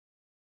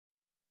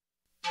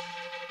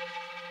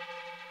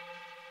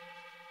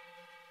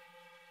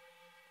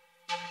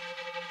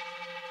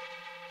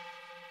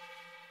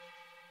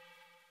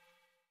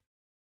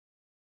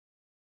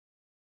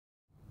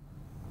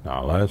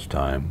Now, last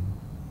time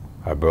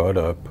I brought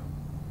up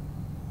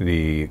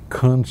the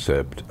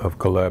concept of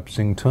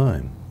collapsing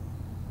time,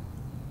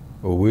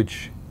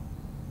 which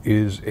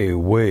is a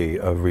way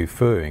of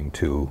referring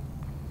to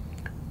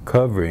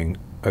covering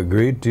a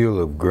great deal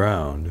of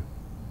ground,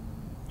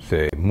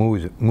 say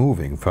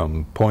moving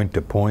from point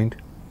to point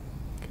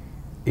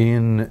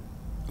in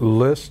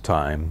less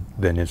time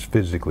than is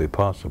physically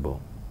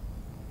possible.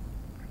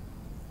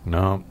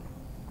 Now,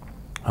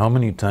 how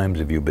many times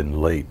have you been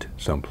late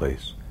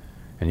someplace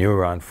and you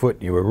were on foot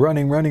and you were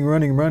running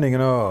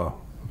and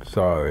oh,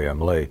 sorry, I'm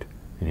late,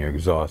 and you're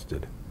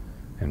exhausted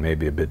and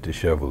maybe a bit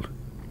disheveled?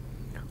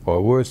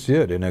 Or worse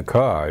yet, in a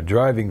car,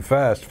 driving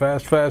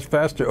faster,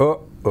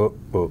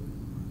 oh,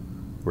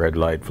 red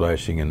light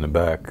flashing in the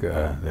back,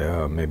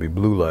 there, maybe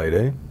blue light,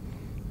 eh?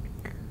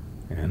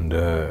 And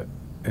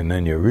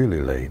then you're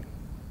really late.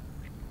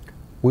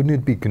 Wouldn't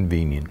it be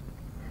convenient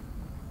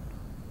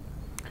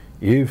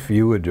if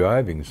you were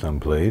driving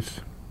someplace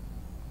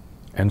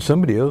and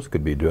somebody else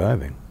could be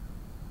driving?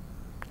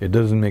 It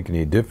doesn't make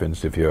any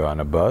difference if you're on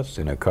a bus,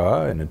 in a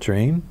car, in a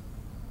train,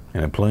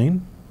 in a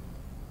plane.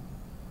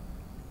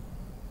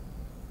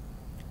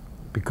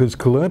 Because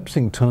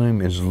collapsing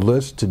time is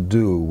less to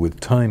do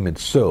with time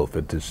itself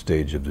at this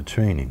stage of the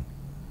training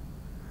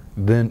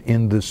than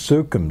in the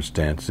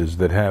circumstances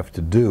that have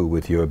to do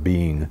with your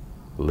being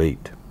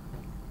late.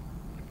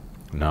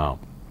 Now,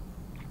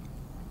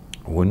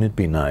 wouldn't it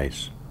be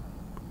nice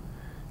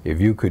if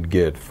you could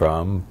get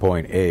from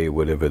point A,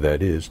 whatever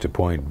that is, to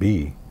point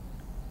B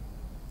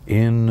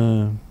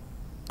in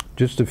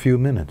just a few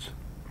minutes?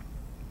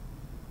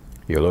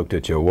 You looked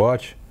at your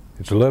watch,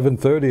 it's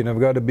 11:30 and I've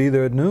got to be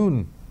there at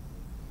noon.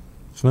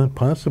 It's not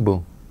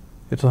possible.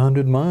 It's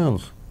 100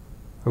 miles.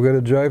 I've got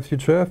to drive through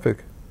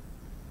traffic.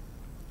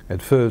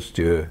 At first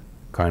you're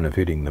kind of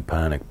hitting the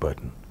panic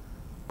button.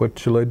 What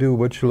shall I do?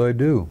 What shall I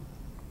do?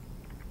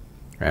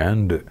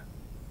 And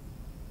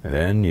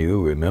then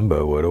you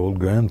remember what old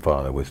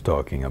grandfather was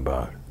talking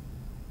about.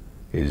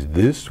 Is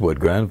this what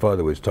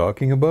grandfather was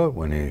talking about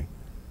when he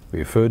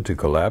referred to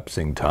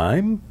collapsing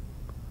time?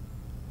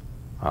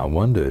 I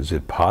wonder, is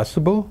it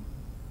possible?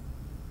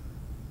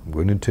 I'm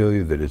going to tell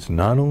you that it's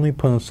not only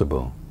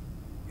possible,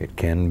 it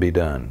can be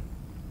done.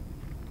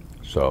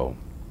 So,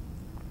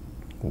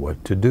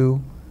 what to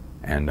do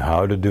and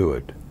how to do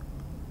it.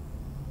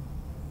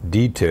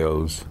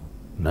 Details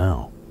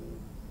now.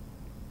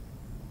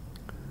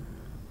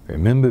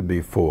 Remember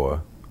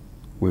before,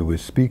 we were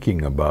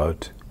speaking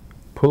about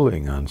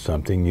pulling on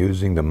something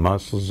using the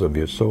muscles of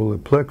your solar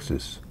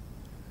plexus.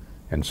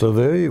 And so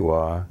there you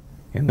are,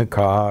 in the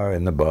car,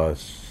 in the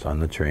bus, on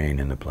the train,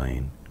 in the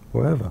plane,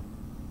 wherever.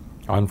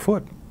 On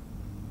foot,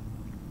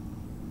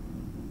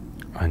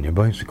 on your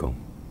bicycle,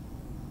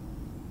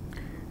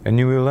 and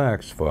you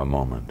relax for a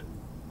moment.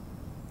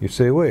 You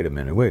say, wait a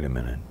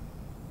minute.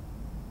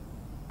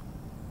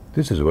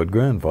 This is what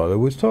grandfather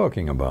was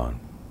talking about.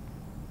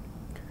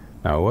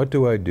 Now what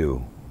do I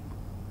do?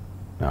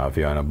 Now if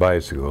you're on a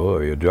bicycle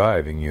or you're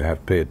driving, you have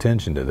to pay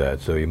attention to that,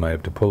 so you might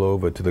have to pull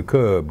over to the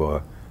curb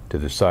or to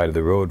the side of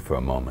the road for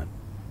a moment.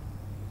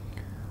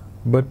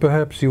 But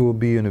perhaps you will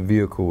be in a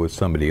vehicle with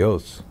somebody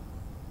else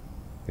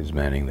is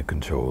manning the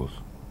controls.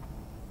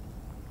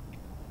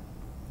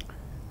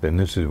 Then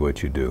this is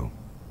what you do.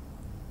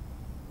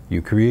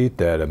 You create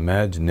that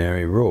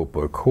imaginary rope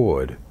or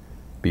cord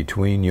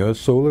between your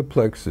solar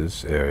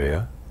plexus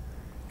area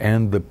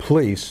and the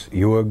place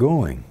you are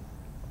going.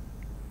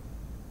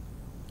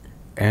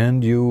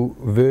 And you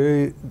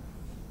very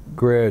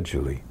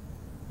gradually,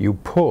 you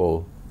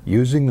pull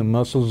using the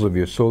muscles of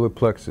your solar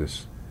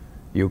plexus.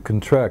 You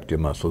contract your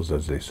muscles,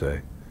 as they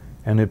say,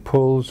 and it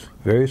pulls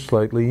very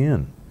slightly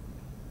in.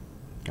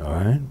 All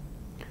right?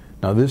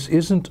 Now this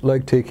isn't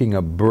like taking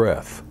a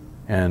breath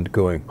and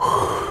going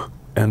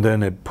and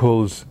then it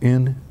pulls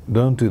in.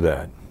 Don't do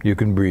that. You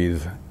can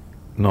breathe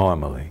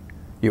normally.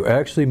 You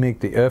actually make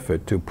the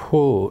effort to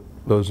pull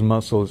those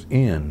muscles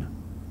in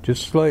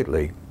just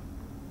slightly.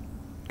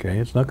 Okay?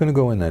 It's not going to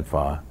go in that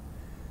far.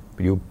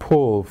 But you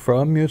pull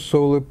from your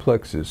solar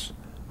plexus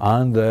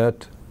on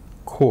that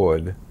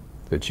cord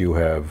that you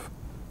have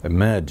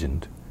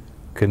imagined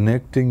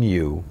connecting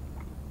you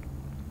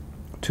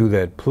to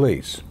that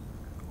place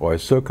or a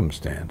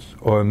circumstance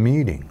or a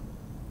meeting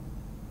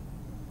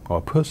or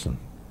person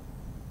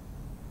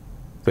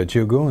that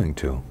you're going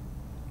to.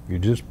 You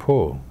just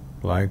pull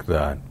like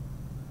that,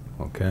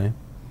 okay?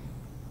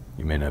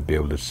 You may not be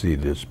able to see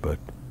this, but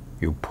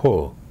you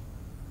pull.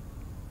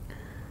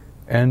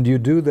 And you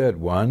do that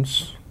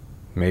once,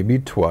 maybe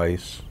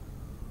twice,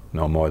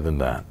 no more than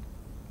that.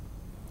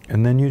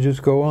 And then you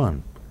just go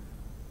on.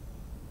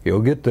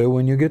 You'll get there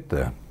when you get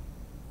there.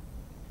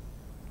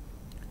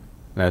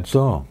 That's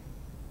all.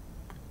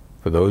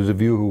 For those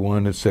of you who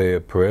want to say a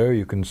prayer,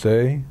 you can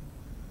say,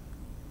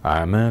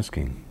 I'm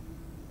asking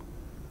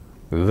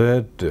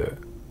that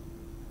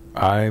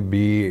I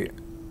be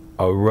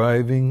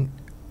arriving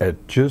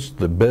at just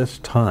the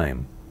best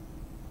time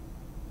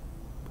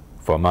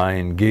for my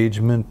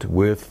engagement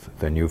with,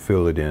 then you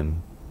fill it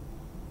in,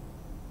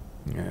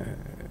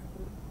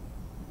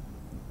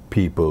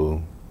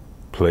 people,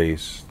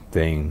 place,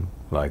 thing,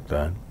 like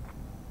that.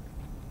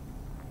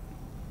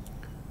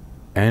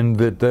 And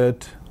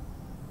that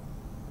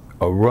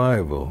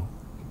arrival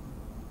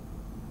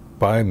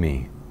by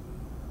me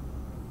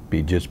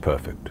be just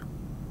perfect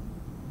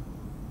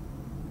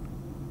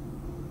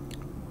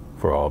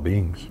for all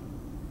beings.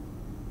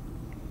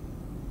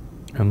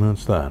 And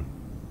that's that.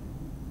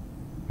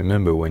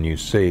 Remember, when you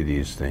say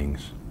these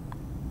things,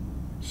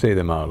 say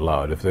them out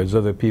loud. If there's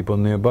other people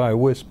nearby,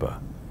 whisper.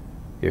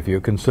 If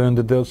you're concerned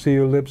that they'll see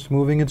your lips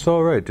moving, it's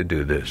all right to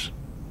do this.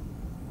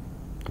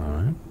 All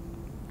right?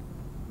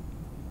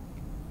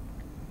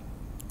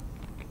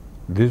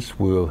 This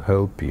will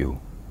help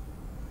you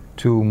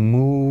to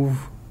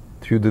move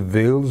through the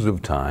veils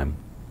of time.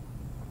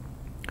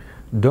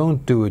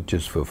 Don't do it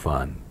just for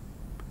fun.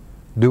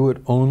 Do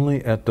it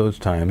only at those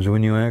times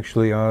when you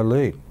actually are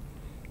late,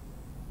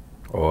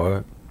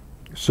 or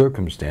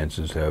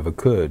circumstances have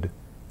occurred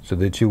so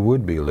that you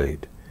would be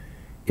late.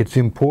 It's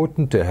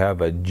important to have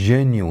a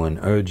genuine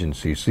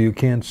urgency, so you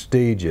can't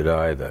stage it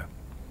either.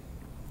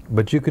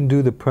 But you can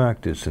do the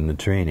practice and the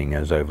training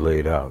as I've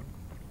laid out.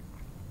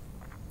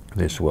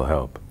 This will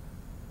help.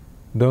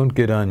 Don't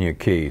get on your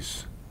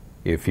case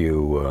if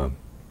you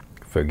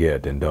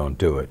forget and don't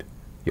do it.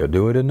 You'll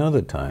do it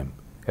another time.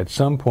 At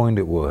some point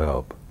it will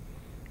help.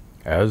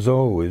 As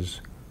always,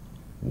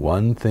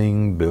 one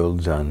thing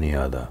builds on the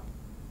other.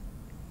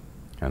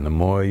 And the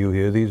more you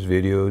hear these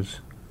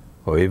videos,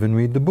 or even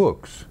read the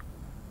books,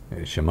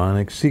 the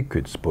Shamanic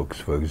Secrets books,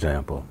 for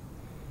example,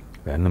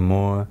 then the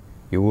more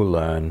you will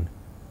learn,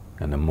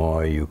 and the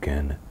more you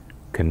can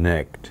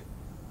connect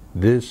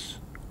this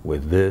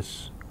with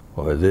this,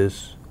 or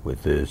this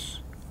with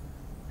this,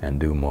 and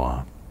do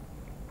more.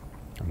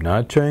 I'm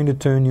not trying to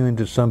turn you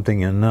into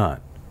something you're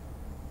not.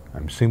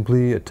 I'm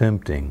simply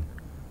attempting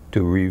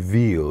to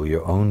reveal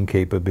your own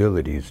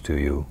capabilities to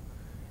you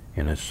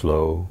in a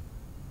slow,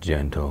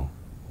 gentle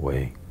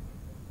way.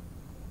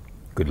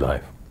 Good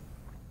life.